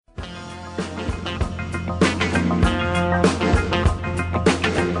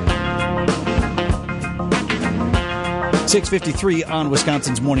6:53 on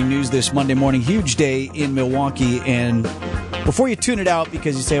Wisconsin's Morning News this Monday morning. Huge day in Milwaukee. And before you tune it out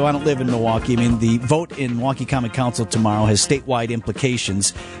because you say, well, I don't live in Milwaukee, I mean, the vote in Milwaukee Common Council tomorrow has statewide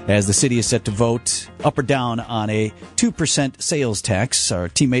implications as the city is set to vote up or down on a 2% sales tax. Our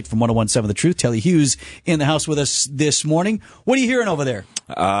teammate from 101.7 The Truth, Telly Hughes, in the house with us this morning. What are you hearing over there?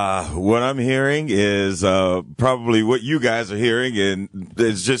 What I'm hearing is probably what you guys are hearing, and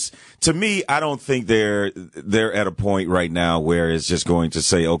it's just, to me, I don't think they're at a point right now where it's just going to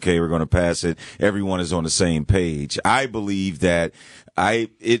say, okay, we're going to pass it. Everyone is on the same page. I believe that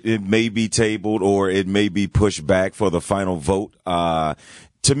it may be tabled or it may be pushed back for the final vote.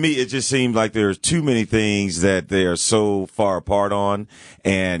 To me, it just seems like there's too many things that they are so far apart on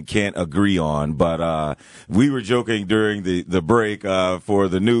and can't agree on. But we were joking during the break for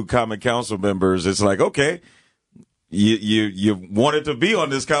the new Common Council members. It's like, okay, you wanted to be on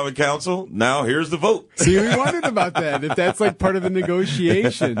this Common Council. Now here's the vote. See, we wondered about that. If that's like part of the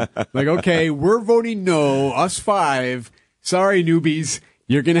negotiation. Like, okay, we're voting no, us five. Sorry, newbies.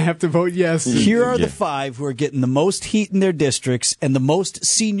 You're going to have to vote yes. Here are the five who are getting the most heat in their districts, and the most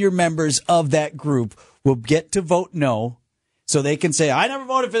senior members of that group will get to vote no, so they can say, I never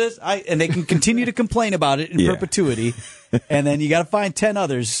voted for this, and they can continue to complain about it in perpetuity. And then you got to find 10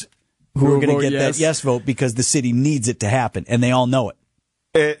 others who are going to get that yes vote because the city needs it to happen, and they all know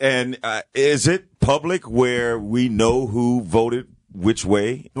it. And is it public where we know who voted which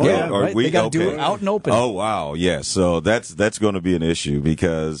way? Yeah, right. They got to do it out and open. Oh, wow. Yeah. So that's going to be an issue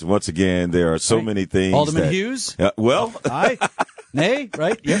because, once again, there are so many things. Alderman Hughes? Aye. Nay,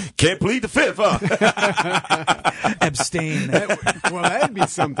 right? Yep. Can't plead the fifth, huh? Abstain. That'd be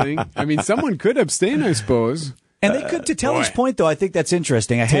something. I mean, someone could abstain, I suppose. And they could, to Telly's point, though, I think that's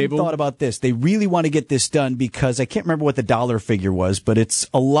interesting. I hadn't thought about this. They really want to get this done because I can't remember what the dollar figure was, but it's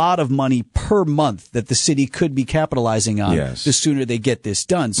a lot of money per month that the city could be capitalizing on the sooner they get this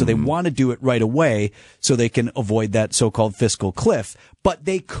done. So they want to do it right away so they can avoid that so-called fiscal cliff. But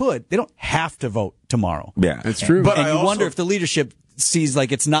they don't have to vote tomorrow. Yeah, that's true. But you wonder if the leadership sees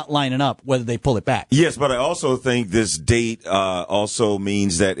like it's not lining up, whether they pull it back. Yes, but I also think this date also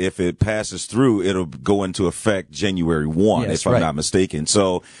means that if it passes through, it'll go into effect January 1, if I'm not mistaken.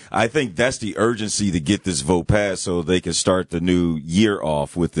 So I think that's the urgency to get this vote passed so they can start the new year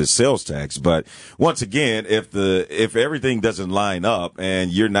off with this sales tax. But once again, if everything doesn't line up and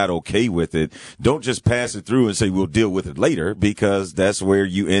you're not okay with it, don't just pass it through and say we'll deal with it later, because that's where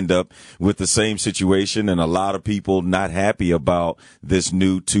you end up with the same situation and a lot of people not happy about this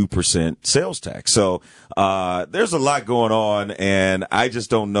new 2% sales tax. So there's a lot going on, and I just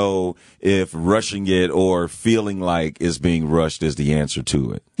don't know if rushing it or feeling like it's being rushed is the answer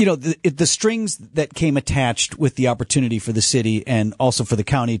to it. You know, the strings that came attached with the opportunity for the city and also for the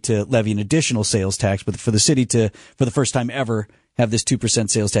county to levy an additional sales tax, but for the city to, for the first time ever, have this 2%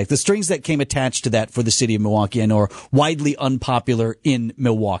 sales tax. The strings that came attached to that for the city of Milwaukee, I know, are widely unpopular in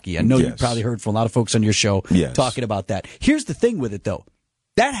Milwaukee. I know you've probably heard from a lot of folks on your show talking about that. Here's the thing with it, though.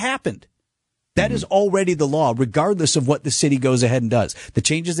 That happened. That is already the law, regardless of what the city goes ahead and does. The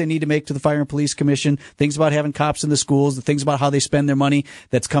changes they need to make to the Fire and Police Commission, things about having cops in the schools, the things about how they spend their money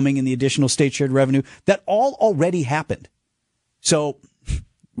that's coming in the additional state shared revenue, that all already happened. So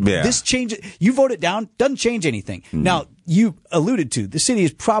this change, you vote it down, doesn't change anything. Now, you alluded to, the city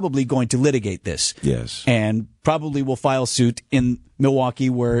is probably going to litigate this. Yes. And probably will file suit in Milwaukee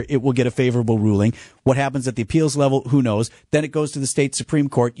where it will get a favorable ruling. What happens at the appeals level, who knows? Then it goes to the state Supreme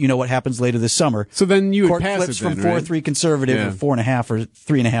Court. You know what happens later this summer. So then you would Court pass flips it then, from 4-3 conservative or 4.5 or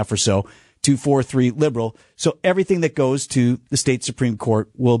 3.5 or so to 4-3 liberal. So everything that goes to the state Supreme Court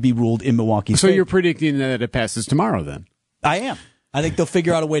will be ruled in Milwaukee. So you're predicting that it passes tomorrow then? I am. I think they'll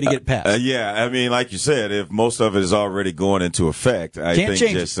figure out a way to get it passed. Yeah, I mean, like you said, if most of it is already going into effect, I think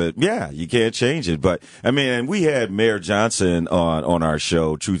just that, you can't change it. But I mean, and we had Mayor Johnson on our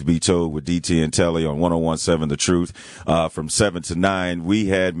show, Truth Be Told, with DT and Telly on 101.7 The Truth, from 7 to 9. We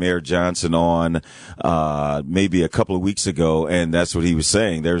had Mayor Johnson on maybe a couple of weeks ago, and that's what he was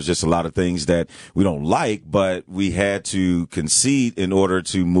saying. There's just a lot of things that we don't like, but we had to concede in order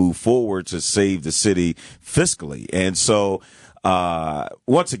to move forward to save the city fiscally. And so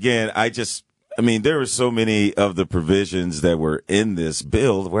once again, there were so many of the provisions that were in this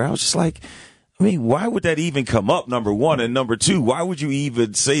bill where I was just like, I mean, why would that even come up, number one? And number two, why would you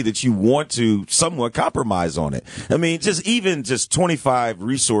even say that you want to somewhat compromise on it? I mean, just 25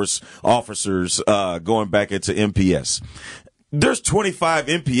 resource officers going back into MPS. There's 25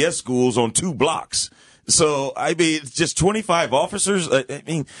 MPS schools on 2 blocks. So, I mean, just 25 officers. I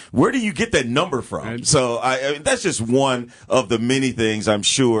mean, where do you get that number from? So, I mean, that's just one of the many things I'm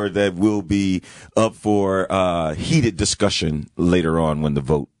sure that will be up for heated discussion later on when the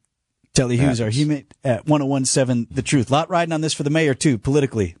vote. Telly Hughes, our human at 101.7 The Truth. Lot riding on this for the mayor, too,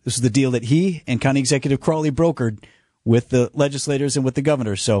 politically. This is the deal that he and County Executive Crawley brokered with the legislators and with the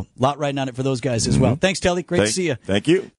governor. So, lot riding on it for those guys as well. Thanks, Telly. Great to see you. Thank you.